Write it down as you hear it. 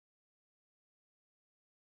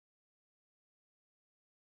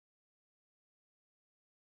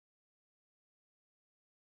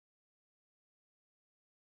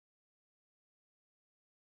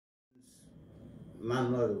my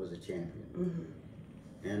mother was a champion.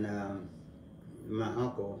 And my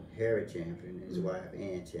uncle, Harry Champion, his wife,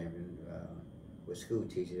 Ann Champion, was school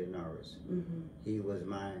teacher at Norris. He was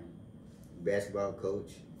my basketball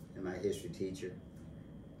coach and my history teacher,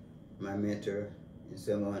 my mentor, and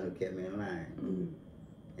someone who kept me in line.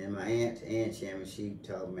 And my aunt, Ann Champion, she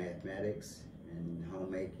taught mathematics and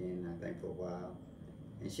homemaking, I think, for a while.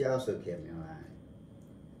 And she also kept me in line.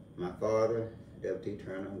 My father, W.T.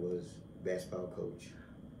 Turner, was basketball coach.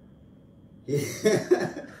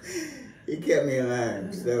 He kept me in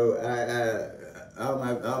line. So all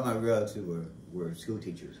my relatives were school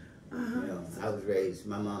teachers. You know, I was raised,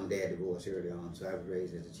 my mom and dad divorced early on, so I was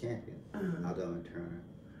raised as a champion, although in Turner.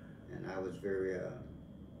 And I was very,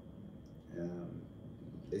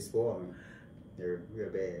 they spoiled me. They're real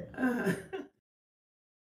bad.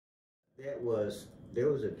 There was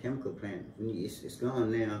a chemical plant. It's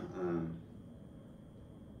gone now.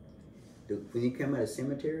 When you come out of the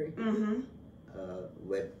cemetery,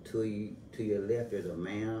 to your left there's a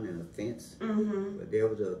mound and a fence. But there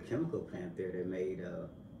was a chemical plant there that made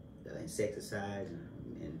insecticides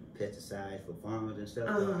and pesticides for farmers and stuff,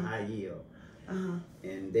 high yield.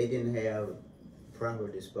 And they didn't have proper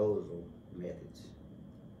disposal methods.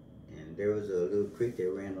 And there was a little creek that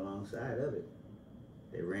ran alongside of it.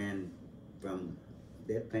 They ran from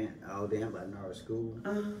that plant all down by Norris School,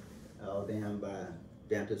 all down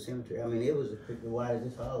to the cemetery. I mean, it was a creek as wide as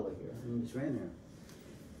this hallway here. I mean, just ran there.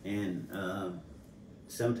 And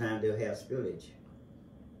sometimes they'll have spillage,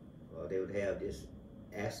 or they would have just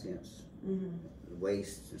accidents,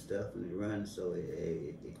 waste and stuff when they run. So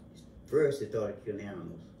first it started killing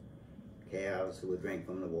animals. Cows who would drink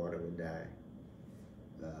from the water would die.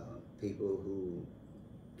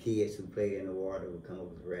 Kids who played in the water would come up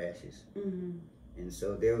with rashes. And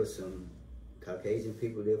so there was some Caucasian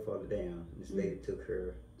people there further down. This lady took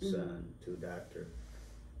her son to Dr.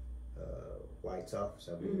 White's office,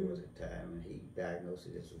 I believe it was at the time, and he diagnosed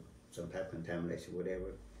it as some type of contamination,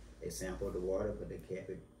 whatever. They sampled the water, but they kept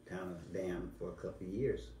it kind of down for a couple of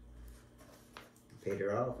years. Paid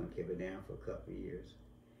her off and kept it down for a couple of years.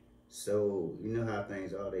 So, you know how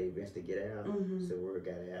things are, they eventually get out. So word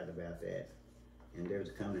got out about that. And there was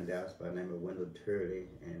a company in Dallas by the name of Wendell Turley,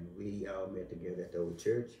 and we all met together at the old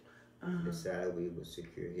church. Decided we would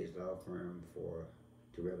secure his law firm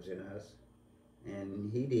to represent us.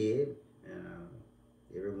 And he did. And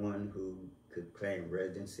everyone who could claim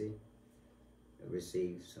residency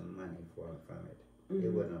received some money from it.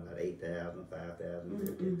 It wasn't about 8,000, 5,000,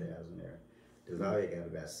 15,000 there. The lawyer got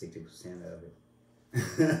about 60% of it.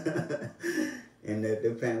 And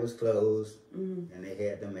the plant was closed, and they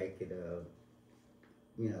had to make it,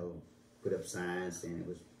 you know, put up signs saying it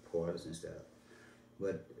was poisonous and stuff.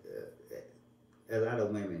 But a lot of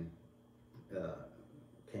women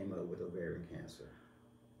came up with ovarian cancer.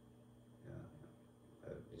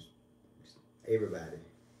 Everybody.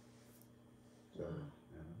 So.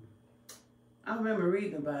 I remember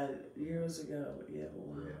reading about it years ago. Yeah,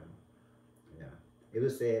 wow. Yeah. It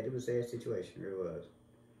was sad. It was a sad situation. It was.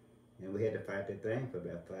 And we had to fight that thing for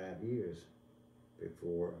about 5 years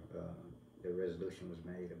before the resolution was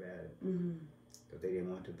made about it. Because they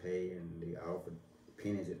didn't want to pay, and they offered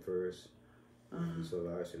pennies at first. So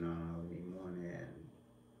Lars said, no, we need more than that.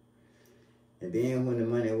 And then when the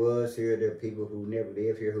money was here, there were people who never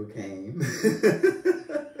lived here who came.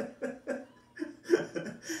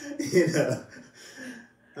 You know,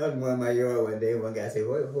 I was in my yard one day, one guy said,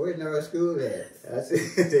 where's Norris School at? I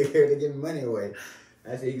said, they're here to give me money away.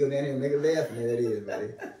 I said, you go down here and make a laugh, and there it is,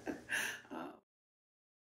 buddy.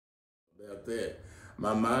 About that.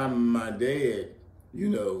 My mom and my dad, you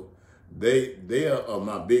know, they are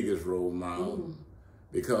my biggest role model.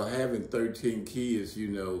 Because having 13 kids, you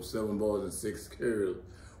know, 7 boys and 6 girls,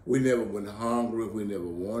 we never went hungry, we never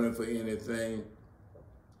wanted for anything.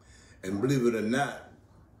 And believe it or not,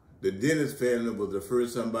 the Dennis family was the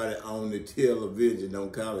first somebody on the television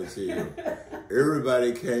on College Hill.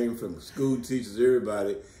 Everybody came from school teachers,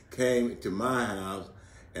 everybody came to my house,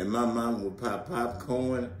 and my mom would pop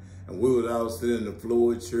popcorn, and we would all sit in the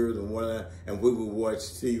floor chairs and we would watch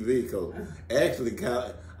TV. Because actually,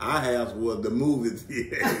 our house was the movie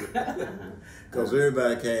theater. Because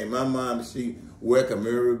everybody came. My mom, she welcomed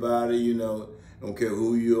everybody, you know, don't care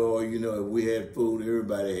who you are, you know, if we had food,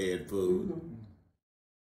 everybody had food.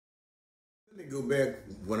 Let me go back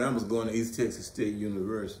when I was going to East Texas State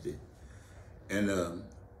University. And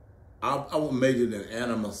I majored in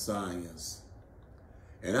animal science.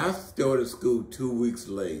 And I started school 2 weeks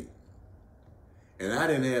late. And I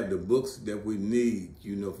didn't have the books that we need,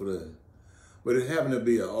 you know, for the, but it happened to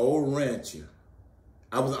be an old rancher.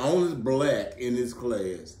 I was the only black in this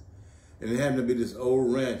class. and it happened to be this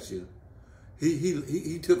old rancher.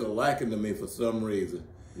 He took a liking to me for some reason,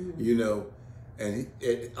 you know, and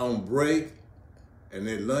on break and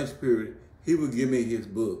at lunch period, he would give me his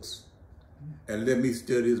books and let me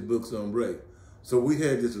study his books on break. So we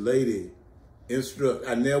had this lady instruct.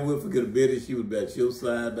 I never will forget a bit. She was about your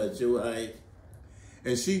size, about your height.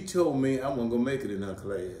 And she told me I wasn't going to make it in her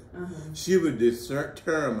class. She was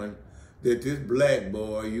determined that this black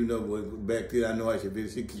boy, you know, back then I know I should be,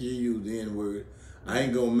 she used the N-word. I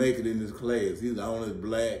ain't going to make it in this class. He's the only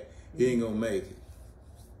black. He ain't going to make it.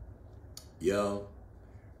 Y'all,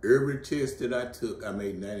 every test that I took, I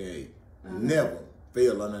made 98. Never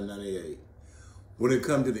failed under 98. When it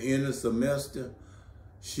come to the end of the semester,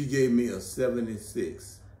 she gave me a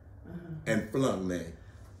 76 and flunked me.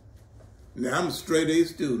 Now, I'm a straight A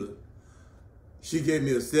student. She gave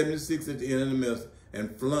me a 76 at the end of the semester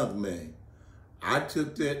and flunked me. I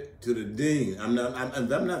took that to the dean. I'm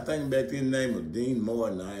not thinking back to the name of Dean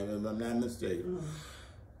Morton, if I'm not mistaken.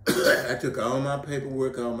 I took all my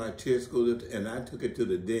paperwork, all my test scores, and I took it to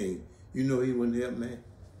the dean. You know he wouldn't help me?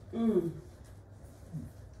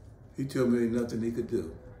 He told me there ain't nothing he could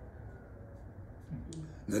do.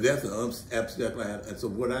 Now that's an abstract line. And so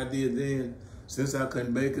what I did then, since I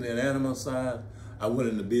couldn't make it in animal science, I went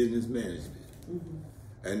into business management.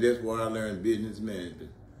 And that's where I learned business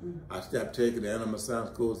management. I stopped taking the animal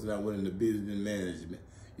science course and I went into business management,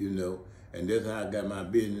 you know. And that's how I got my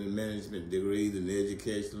business management degrees and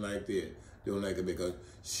education like that. Doing like it because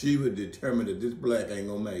she was determined that this black ain't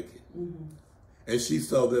gonna make it. And she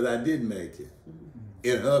saw that I did make it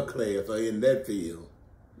in her class or in that field.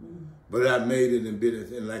 But I made it in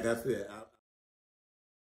business, and like I said,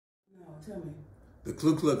 No, tell me. The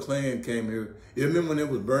Ku Klux Klan came here. You remember when they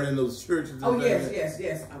was burning those churches? Oh, yes.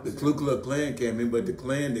 The Ku Klux Klan came in, but the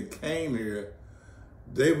Klan that came here,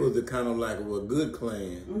 they was the kind of like a good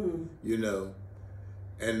Klan, you know.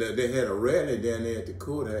 And they had a rally down there at the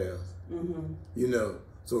courthouse, you know.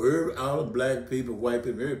 So all the black people, white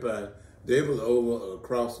people, everybody, they was over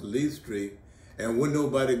across the Lee Street, and wouldn't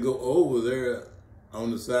nobody go over there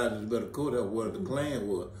on the side of the courthouse where the Klan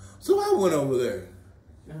was. So I went over there.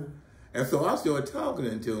 And so I started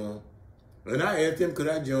talking to him. And I asked him, could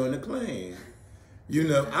I join the Klan? You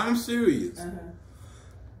know, I'm serious.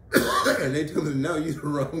 And they told me, no, you're the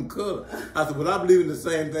wrong color. I said, well, I believe in the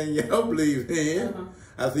same thing y'all believe in.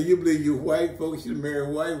 I said, you believe you white folks should marry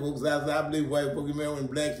white folks. I said, I believe white folks marry when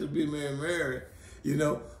blacks should be married. You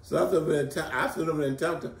know, so I stood over there and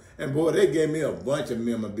talked to them. And boy, they gave me a bunch of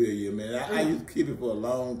memorabilia, man. I used to keep it for a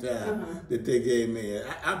long time that they gave me.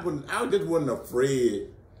 I just wasn't afraid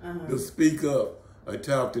to speak up or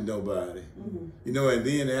talk to nobody. You know, and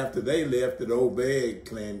then after they left, the old bag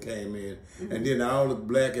Klan came in. And then all the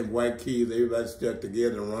black and white kids, everybody stuck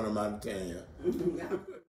together and run them out of town.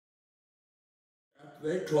 After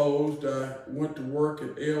they closed, I went to work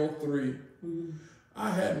at L3.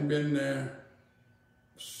 I hadn't been there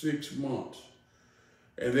 6 months.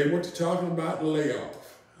 And they went to talking about the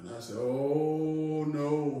layoff. And I said, oh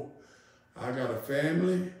no, I got a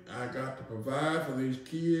family, I got to provide for these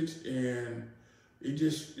kids, and it's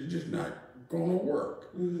just not gonna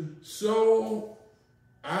work. So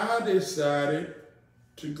I decided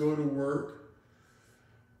to go to work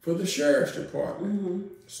for the sheriff's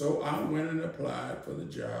department. So I went and applied for the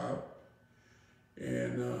job.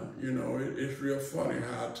 And you know, it's real funny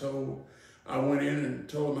how I went in and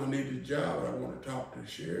told him I needed a job. I want to talk to the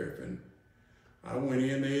sheriff, and I went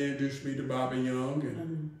in. They introduced me to Bobby Young,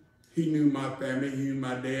 and he knew my family. He knew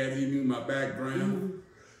my dad. He knew my background.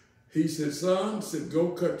 He said, "Son," said, "go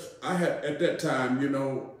cut." I had at that time, you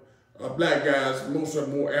know, black guys, most of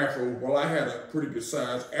them wore afro. Well, I had a pretty good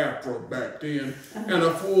size afro back then and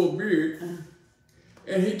a full beard.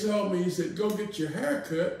 And he told me, he said, "Go get your hair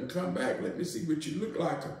cut and come back. Let me see what you look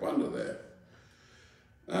like up under that."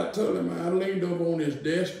 I told him, I leaned over on his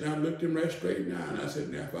desk and I looked him right straight in the eye and I said,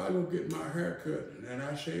 "Now, if I go get my hair cut and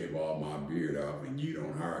I shave all my beard off and you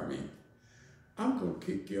don't hire me, I'm going to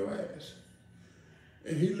kick your ass."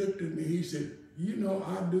 And he looked at me, he said, "You know,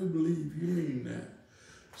 I do believe you mean that."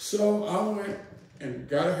 So I went and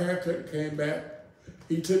got a haircut and came back.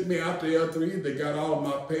 He took me out to L3. They got all of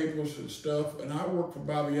my papers and stuff, and I worked for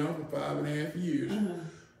Bobby Young for 5.5 years.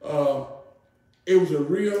 It was a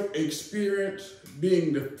real experience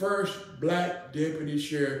being the first black deputy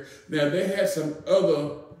sheriff. Now, they had some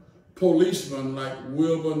other policemen like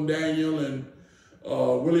Wilburn Daniel and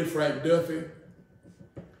Willie Frank Duffy.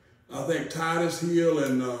 I think Titus Hill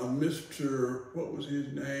and Mr., what was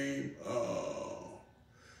his name?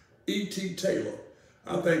 E.T. Taylor.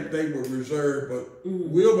 I think they were reserved, but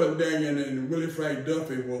Wilbur Daniel and Willie Frank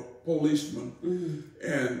Duffy were policemen.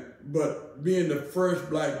 But being the first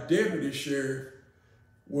black deputy sheriff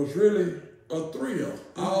was really a thrill.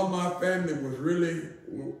 All my family was really,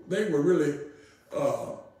 they were really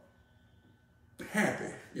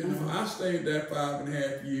happy. You know, I stayed there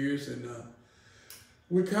 5.5 years, and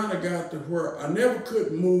we kind of got to where I never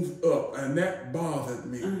could move up, and that bothered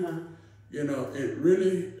me. You know, it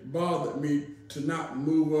really bothered me to not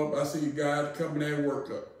move up. I see guys coming there and work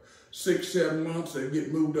up 6, 7 months, they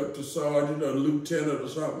get moved up to sergeant or lieutenant or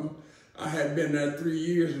something. I had been there 3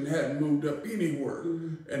 years and hadn't moved up anywhere,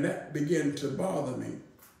 and that began to bother me.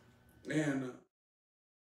 And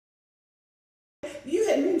you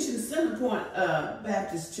had mentioned Center Point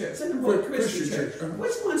Baptist Church, Center Point Christian Church.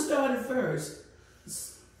 Which one started first?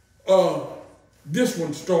 This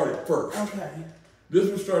one started first. Okay. This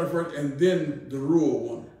one started first, and then the rural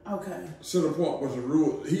one. Okay. Center Point was a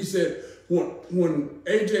rural. He said when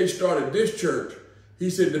AJ started this church, he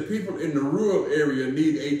said the people in the rural area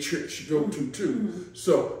need a church to go to too.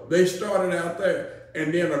 So they started out there,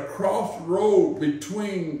 and then across the road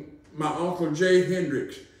between my Uncle Jay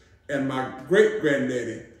Hendricks and my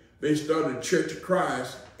great-granddaddy, they started Church of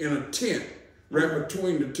Christ in a tent right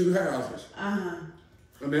between the two houses.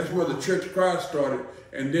 And that's where the Church of Christ started.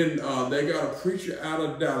 And then they got a preacher out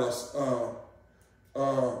of Dallas,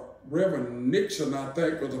 Reverend Nixon, I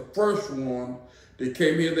think, was the first one. They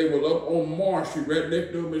came here, they were up on Marsh Street, right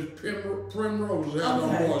next to Miss Primrose out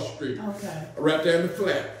on Marsh Street. Right there in the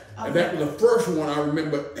flat. And that was the first one I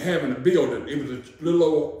remember having a building. It was a little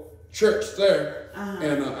old church there.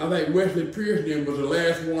 And I think Wesley Pearson was the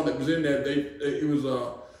last one that was in there. It was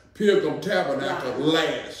a Pilgrim Tabernacle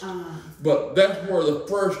last. But that's where the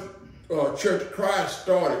first Church of Christ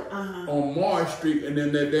started on Marsh Street, and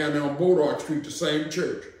then they're down there on Bodart Street, the same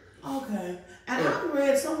church. Okay. And I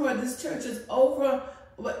read somewhere this church is over,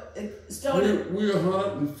 what, it started? We're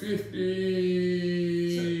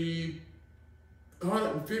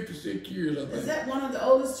 156 years, I think. Is that one of the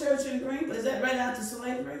oldest churches in Greenville? Is that right after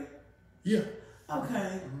slavery? Yeah.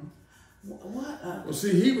 Okay. What? Well,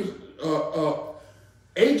 see, he was,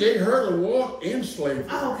 A.J. Hurley was in slavery.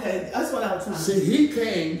 Oh, okay. That's what I was trying to see. He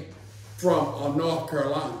came from North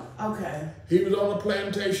Carolina. Okay. He was on a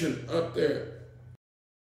plantation up there.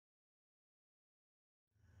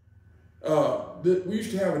 We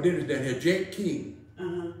used to have a dentist that had Jake King.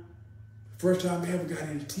 First time I ever got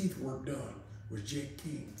any teeth work done was Jake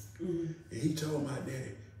King. And he told my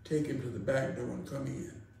daddy, take him to the back door and come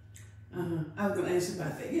in. I was going to ask you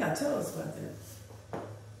about that. Yeah, tell us about that.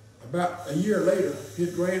 About a year later,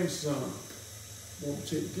 his grandson wanted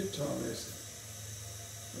to take a guitar lesson.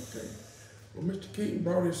 Okay. Well, Mr. King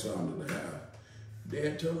brought his son to the house.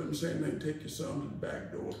 Dad told him the same thing, take your son to the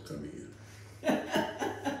back door, come in.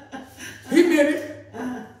 He meant it,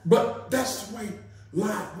 but that's the way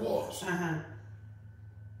life was. Now,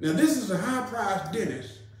 this is a high-priced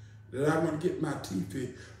dentist that I want to get my teeth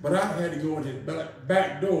in, but I had to go in his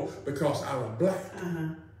back door because I was black.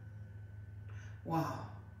 Wow.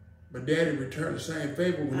 But Daddy returned the same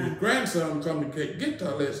favor when his grandson come to take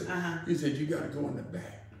guitar lesson. He said, you got to go in the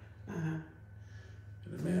back. And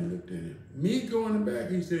the man looked at him. Me go in the back?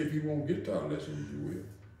 He said, if you want guitar lessons, you will.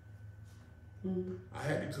 I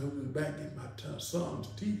had to go to the back and get my son's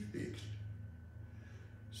teeth fixed.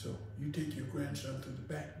 So you take your grandson to the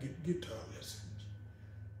back and get guitar lessons.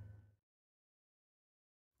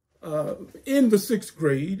 In the 6th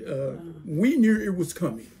grade, we knew it was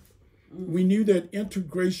coming. We knew that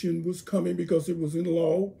integration was coming because it was in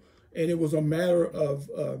law, and it was a matter of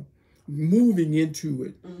moving into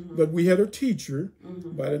it. But we had a teacher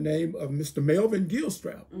by the name of Mr. Melvin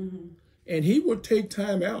Gilstrap, and he would take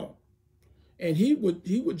time out, and he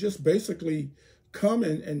would just basically come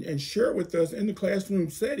and share with us in the classroom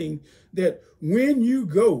setting that when you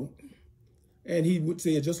go, and he would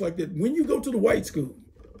say it just like that, when you go to the white school,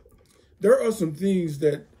 there are some things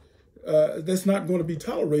that that's not going to be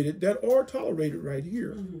tolerated that are tolerated right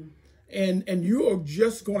here. And you are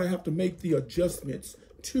just going to have to make the adjustments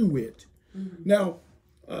to it. Now,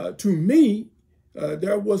 to me,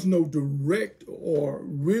 there was no direct or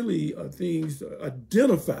really things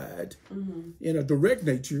identified in a direct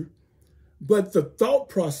nature, but the thought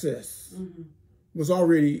process was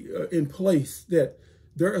already in place that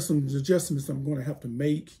there are some adjustments I'm going to have to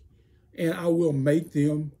make, and I will make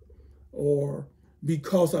them, or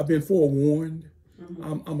because I've been forewarned,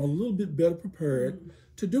 I'm a little bit better prepared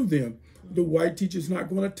to do them. The white teacher's not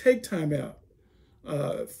going to take time out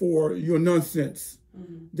for your nonsense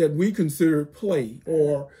that we consider play,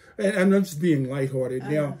 or, and I'm just being lighthearted.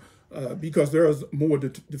 Now, because there's more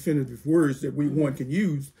definitive words that one can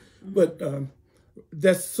use, but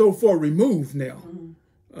that's so far removed now.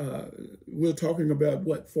 We're talking about,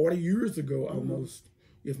 what, 40 years ago almost,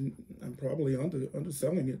 if I'm probably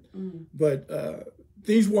underselling it, but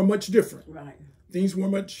things were much different. Right. Things were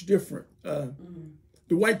much different.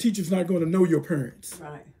 The white teacher's not going to know your parents.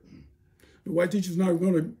 Right. The white teacher's not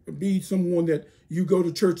going to be someone that you go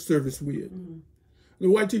to church service with. The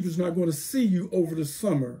white teacher's not going to see you over the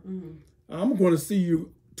summer. I'm going to see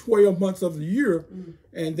you 12 months of the year,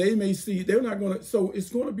 and they may see, they're not going to, so it's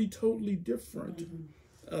going to be totally different.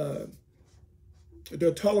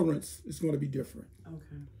 Their tolerance is going to be different.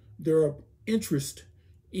 Okay. Their interest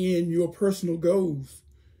in your personal goals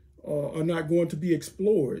are not going to be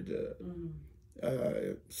explored.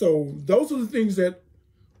 So those are the things that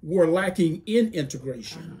were lacking in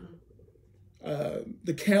integration.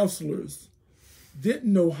 The counselors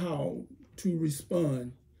didn't know how to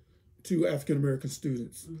respond to African-American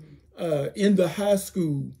students. In the high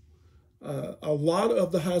school, a lot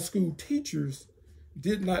of the high school teachers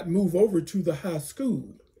did not move over to the high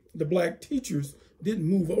school. The black teachers didn't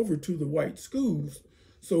move over to the white schools.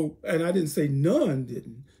 So, and I didn't say none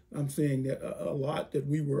didn't. I'm saying that a lot that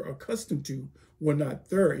we were accustomed to were not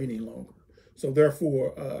there any longer. So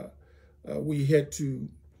therefore, we had to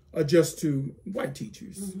adjust to white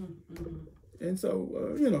teachers. And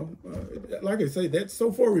so, you know, like I say, that's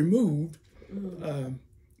so far removed.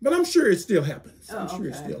 But I'm sure it still happens. I'm sure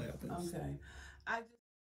it still happens. Okay.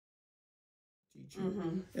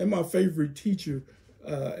 And my favorite teacher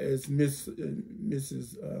is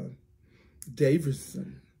Mrs.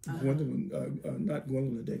 Davison. Gwendolyn, not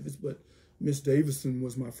Gwendolyn Davis, but Miss Davison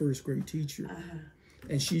was my first grade teacher.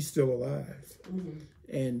 And she's still alive.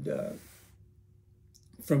 And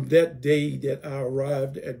from that day that I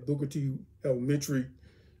arrived at Booker T Elementary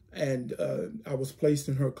and I was placed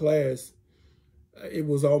in her class, it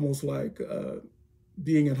was almost like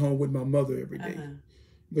being at home with my mother every day.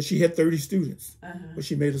 But she had 30 students, but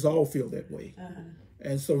she made us all feel that way.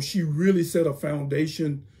 And so she really set a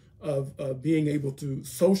foundation of being able to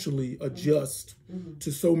socially adjust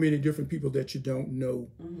to so many different people that you don't know.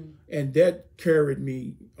 And that carried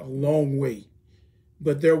me a long way.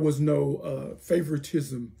 But there was no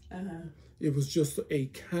favoritism. It was just a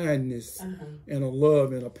kindness and a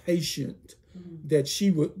love and a patience that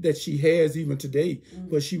she has even today.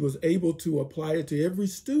 But she was able to apply it to every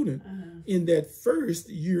student in that first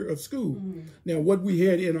year of school. Now, what we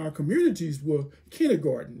had in our communities were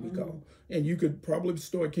kindergarten, we call, and you could probably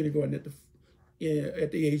start kindergarten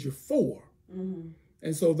at the age of 4.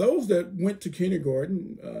 And so those that went to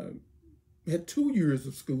kindergarten had 2 years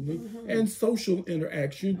of schooling and social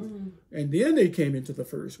interaction, and then they came into the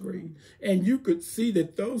first grade. And you could see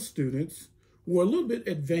that those students were a little bit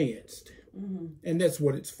advanced, and that's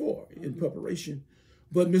what it's for, in preparation.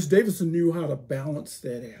 But Miss Davison knew how to balance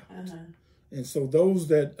that out. And so those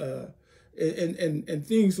that, and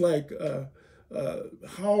things like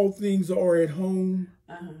how things are at home,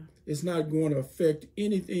 it's not going to affect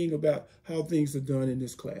anything about how things are done in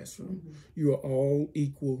this classroom. You are all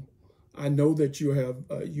equal. I know that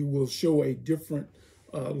you will show a different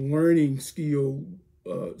learning skill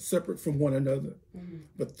separate from one another,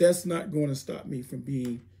 but that's not going to stop me from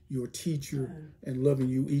being your teacher and loving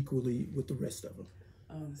you equally with the rest of them.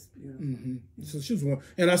 Oh, that's beautiful. So she was one,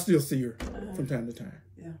 and I still see her from time to time.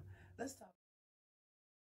 Yeah, let's talk.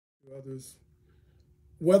 Others,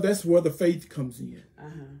 well, that's where the faith comes in,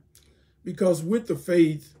 because with the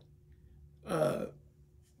faith,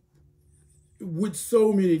 with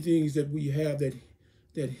so many things that we have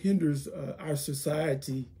that hinders our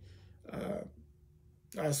society,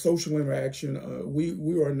 our social interaction.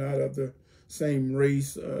 We are not of the same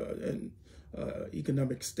race and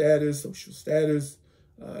economic status, social status,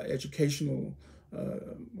 educational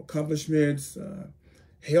accomplishments,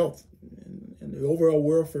 health, and the overall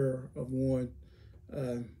welfare of one.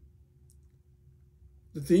 The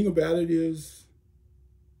thing about it is,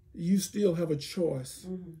 you still have a choice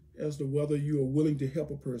as to whether you are willing to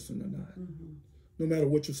help a person or not, no matter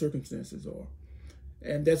what your circumstances are.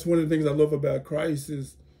 And that's one of the things I love about Christ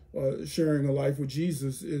is sharing a life with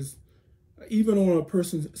Jesus is even on a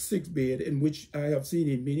person's sick bed, in which I have seen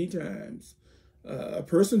it many times, a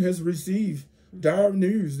person has received dire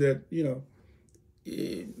news that, you know,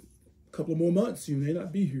 in a couple of more months, you may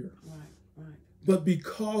not be here. But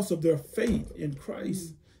because of their faith in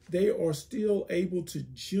Christ, they are still able to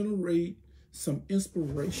generate some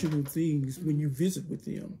inspirational things when you visit with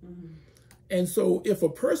them. And so if a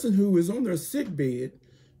person who is on their sick bed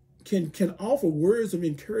can offer words of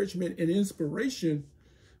encouragement and inspiration,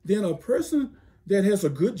 then a person that has a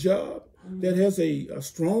good job that has a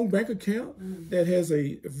strong bank account, that has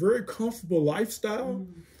a very comfortable lifestyle,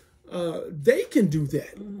 they can do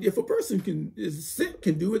that. If a person is sick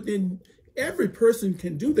can do it, then every person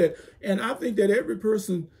can do that. And I think that every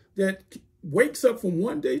person that wakes up from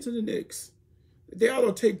one day to the next, they ought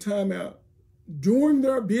to take time out during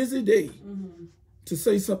their busy day to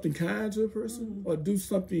say something kind to a person or do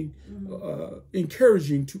something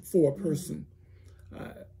encouraging for a person.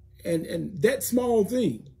 And that small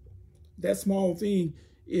thing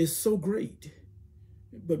is so great,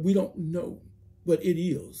 but we don't know what it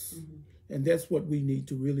is. And that's what we need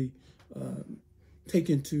to really take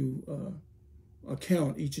into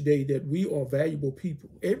account each day, that we are valuable people.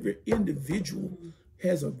 Every individual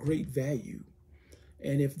has a great value.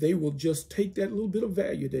 And if they will just take that little bit of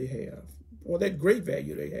value they have, or that great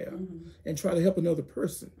value they have, and try to help another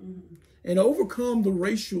person, and overcome the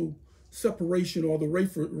racial separation or the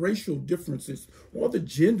racial differences or the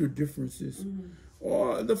gender differences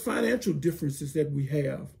or the financial differences that we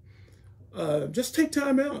have, just take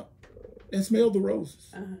time out and smell the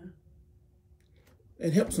roses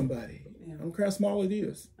and help somebody. I don't care how small it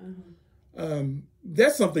is.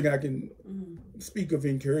 That's something I can speak of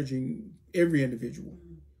encouraging every individual.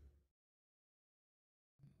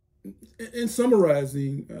 In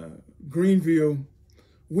summarizing, Greenville,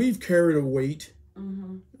 we've carried a weight.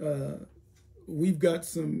 We've got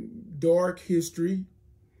some dark history.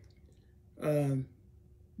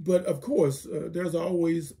 But of course, there's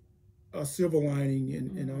always a silver lining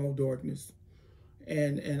in all darkness.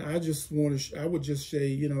 And I just want to, I would just say,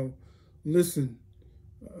 you know, listen,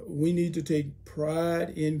 we need to take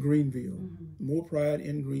pride in Greenville, more pride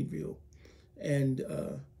in Greenville, and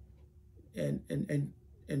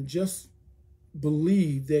just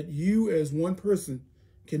believe that you as one person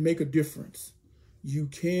can make a difference. You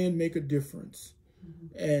can make a difference,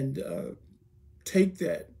 and take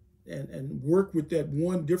that and work with that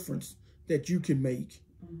one difference that you can make,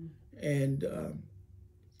 and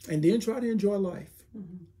then try to enjoy life.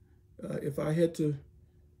 If I had to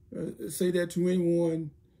say that to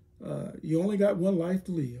anyone, you only got one life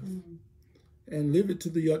to live, and live it to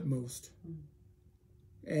the utmost.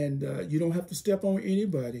 And you don't have to step on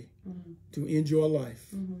anybody to enjoy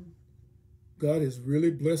life. God has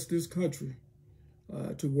really blessed this country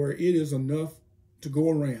to where it is enough to go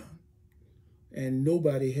around, and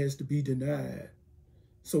nobody has to be denied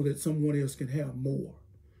so that someone else can have more.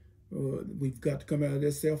 We've got to come out of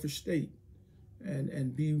that selfish state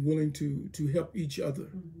and be willing to help each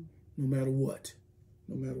other, no matter what,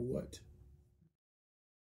 no matter what.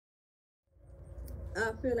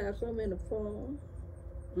 I filled out so many forms.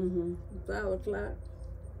 5 o'clock,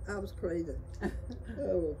 I was crazy.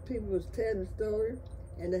 People was telling the story,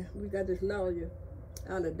 and we got this lawyer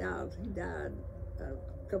out of Dallas. He died a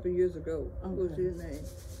couple of years ago. What was his name?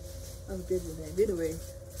 I forget his name. Anyway,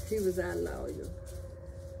 he was our lawyer.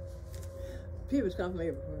 People come from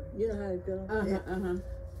everywhere. You know how it goes?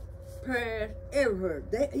 Prayers everywhere.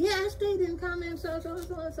 I stayed in comments, so.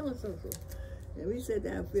 And we sat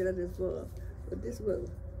down and filled out this form. But this was,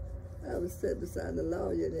 I was sitting beside the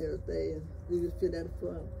lawyer and everything, and we just filled out the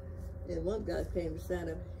form. And one guy came to sign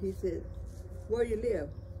up. He said, "Where you live?"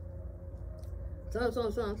 So.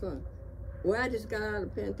 Well, I just got out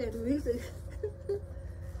of penitentiary.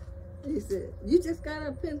 He said, "You just got out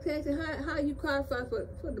of penitentiary? How you qualify for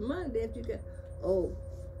the money that you got?" Oh,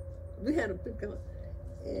 we had a pick up.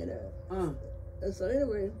 And so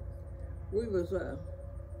anyway, we was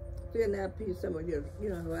filling out piece some of you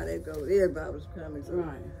know how that goes. Everybody was coming. So.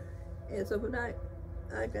 Right. And so when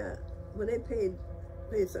when they paid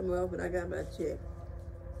something off, and I got my check.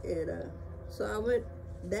 And so I went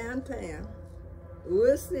downtown,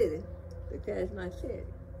 Wood City, to cash my check.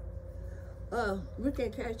 We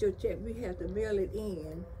can't cash your check. We have to mail it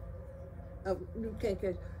in. You can't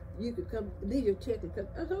cash. You could come, leave your check and come.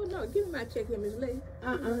 I said, "Oh no, give me my check here, Miss Lady.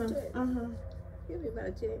 Give me my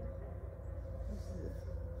check."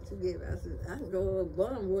 I said, "I can go to a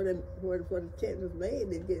bond where the check was made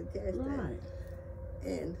and get it cashed out."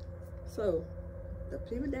 And so the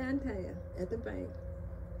people downtown at the bank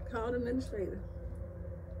called the administrator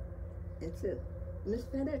and said, "Miss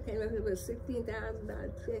Pannell came up here with a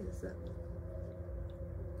 $16,000 check or something."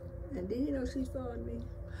 And then you know she forwarded me.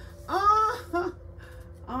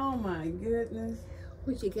 Oh my goodness.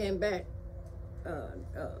 When she came back,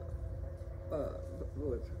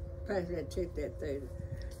 passing that check that Thursday.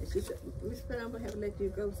 And she said, "Miss Pannell, I'm gonna have to let you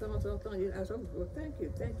go, so. I said, "Well, thank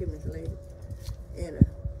you, Miss Lady." And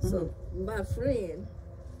so my friend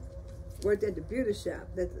worked at the beauty shop,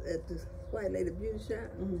 at the white lady beauty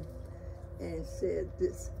shop, and said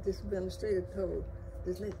this administrator told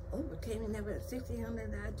this lady, Opal came in there with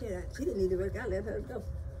 $1,600 check. She didn't need to work. I let her go.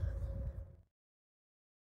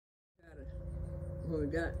 When we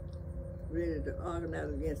got ready to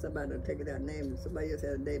organize again, somebody would take it out name, and somebody else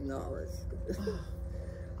had a name and all this.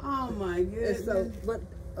 Oh my goodness. And so, but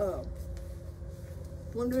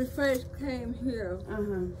when we first came here,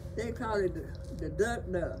 they called it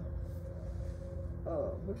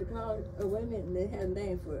what you call it? Oh, wait a minute, they had a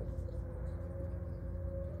name for it.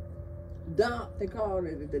 Dump, they called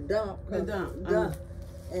it the dump. The dump.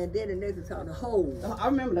 And then the next was called the hole. Oh, I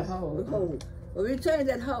remember the hole. The hole. Well, we changed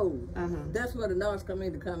that hole. That's where the North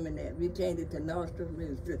Community come in at. We changed it to North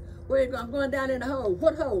Community. Where you going? I'm going down in the hole.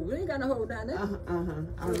 What hole? We ain't got no hole down there.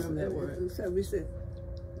 I remember that word. So we said,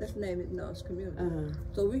 let's name it North Community.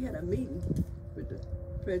 So we had a meeting with the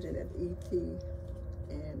president of ET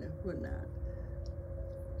and whatnot.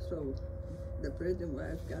 So the president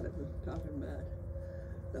wife got up and talking about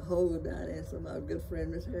the hole down there. So my good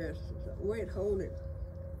friend, Miss Harris, said, wait, hold it.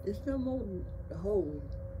 It's no more than the hole.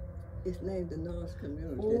 It's named the North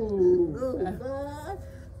Community. Ooh.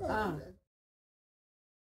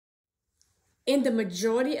 In the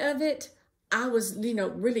majority of it, I was,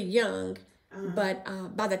 really young. But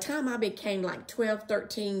by the time I became like 12,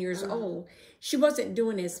 13 years old, she wasn't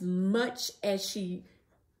doing as much as she,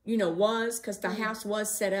 was, because the house was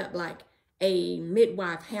set up like a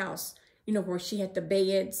midwife house, where she had the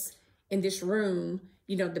beds in this room,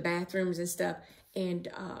 the bathrooms and stuff, and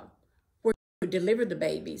where she would deliver the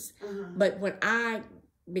babies. But when I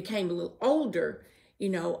became a little older,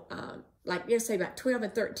 like let's say about 12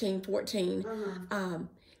 and 13, 14,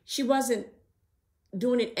 she wasn't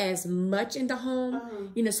doing it as much in the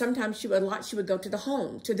home. Sometimes she would go to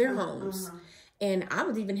their homes. And I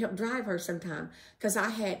would even help drive her sometime, because I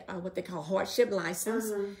had what they call hardship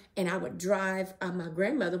license, and I would drive my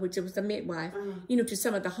grandmother, which was a midwife, to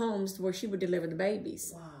some of the homes where she would deliver the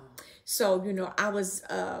babies. Wow. So, I was,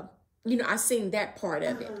 I seen that part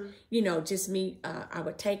of it. Just me, I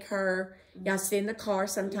would take her, I'd sit in the car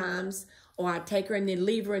sometimes, or I'd take her and then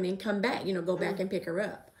leave her and then come back, go back and pick her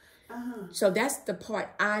up. So that's the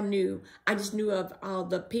part I knew. I just knew of all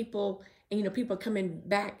the people, and people coming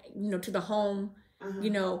back, to the home.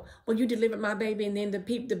 Well, you delivered my baby, and then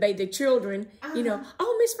the children,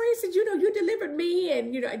 oh, Miss Francis, you delivered me,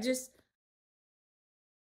 and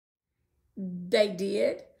they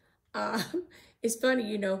did. It's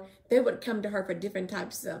funny, they would come to her for different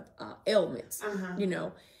types of ailments,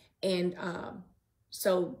 and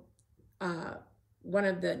so one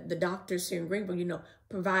of the doctors here in Greenville,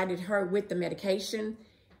 provided her with the medication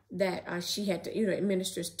that she had to,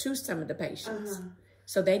 administer to some of the patients.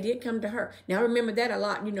 So they did come to her. Now I remember that a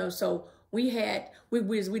lot, so we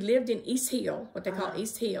lived in East Hill, what they call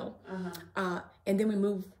East Hill, and then we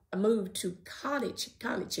moved to College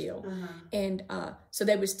Hill, and so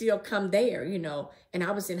they would still come there, and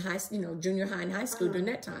I was in junior high and high school during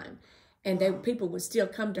that time, and people would still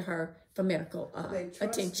come to her for medical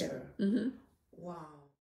attention. Wow.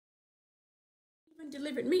 Even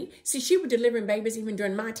delivered me. See, she was delivering babies even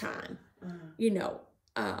during my time,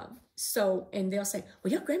 So, and they'll say,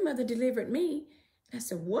 well, your grandmother delivered me. And I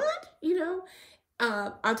said, what?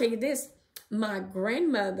 I'll tell you this, my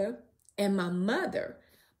grandmother and my mother,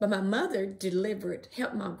 but my mother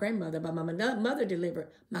helped my grandmother, but my mother delivered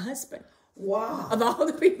my husband. Wow. Of all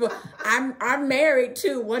the people, I'm married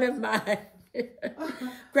to one of my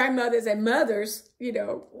grandmothers and mothers,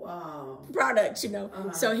 wow, products,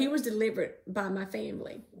 So he was delivered by my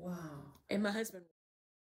family. Wow. And my husband.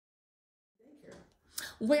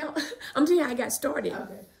 Well, I'm telling you how I got started.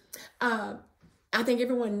 Okay. I think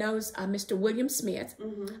everyone knows Mr. William Smith.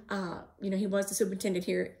 He was the superintendent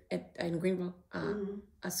here in Greenville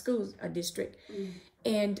school district.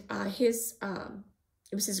 And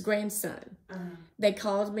it was his grandson. They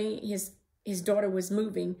called me. His daughter was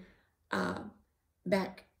moving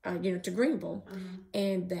back, to Greenville,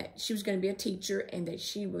 and that she was going to be a teacher, and that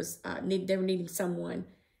she was they were needing someone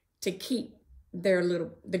to keep the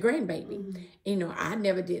grandbaby. I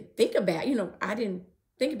never did think about, I didn't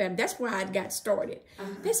think about it. That's where I got started.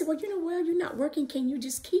 They said, well, you're not working. Can you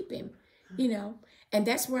just keep him? And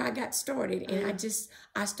that's where I got started. And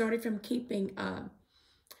I started from keeping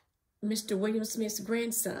Mr. William Smith's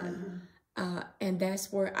grandson. And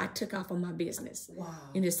that's where I took off on my business. Wow.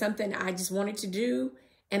 It's something I just wanted to do,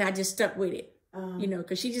 and I just stuck with it.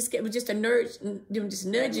 Because it was just a nudge, just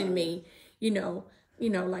nudging me,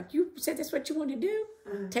 like you said, that's what you want to do,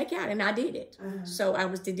 take out. And I did it. So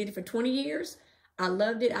did it for 20 years. I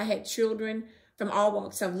loved it. I had children from all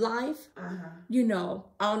walks of life,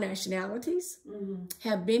 all nationalities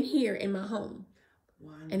have been here in my home.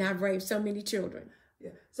 Wonderful. And I've raised so many children.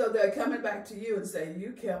 Yeah. So they're coming back to you and saying,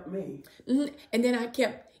 "You kept me." Mm-hmm. And then I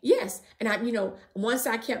kept, yes, and I, you know, once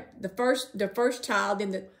I kept the first child,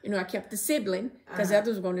 then I kept the sibling because the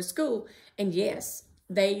others were going to school, and yes,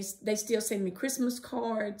 they still send me Christmas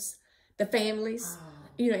cards, the families,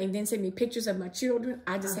 and then send me pictures of my children.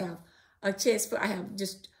 I just have a chest I have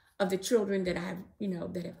just of the children that I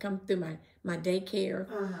have, that have come through my daycare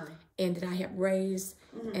and that I have raised,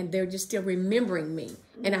 and they're just still remembering me,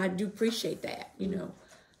 and I do appreciate that,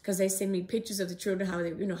 because they send me pictures of the children, how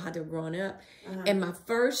they, how they're growing up. And my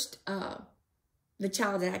first, the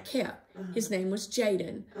child that I kept, his name was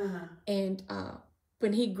Jaden, and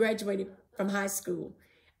when he graduated from high school,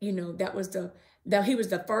 that was he was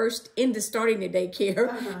the first in the starting the daycare,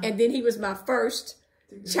 and then he was my first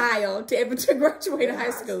child to ever to graduate high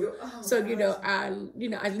school. So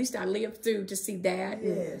at least I lived through to see that,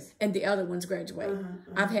 and the other ones graduate.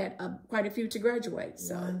 I've had quite a few to graduate.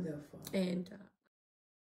 So, Wonderful. And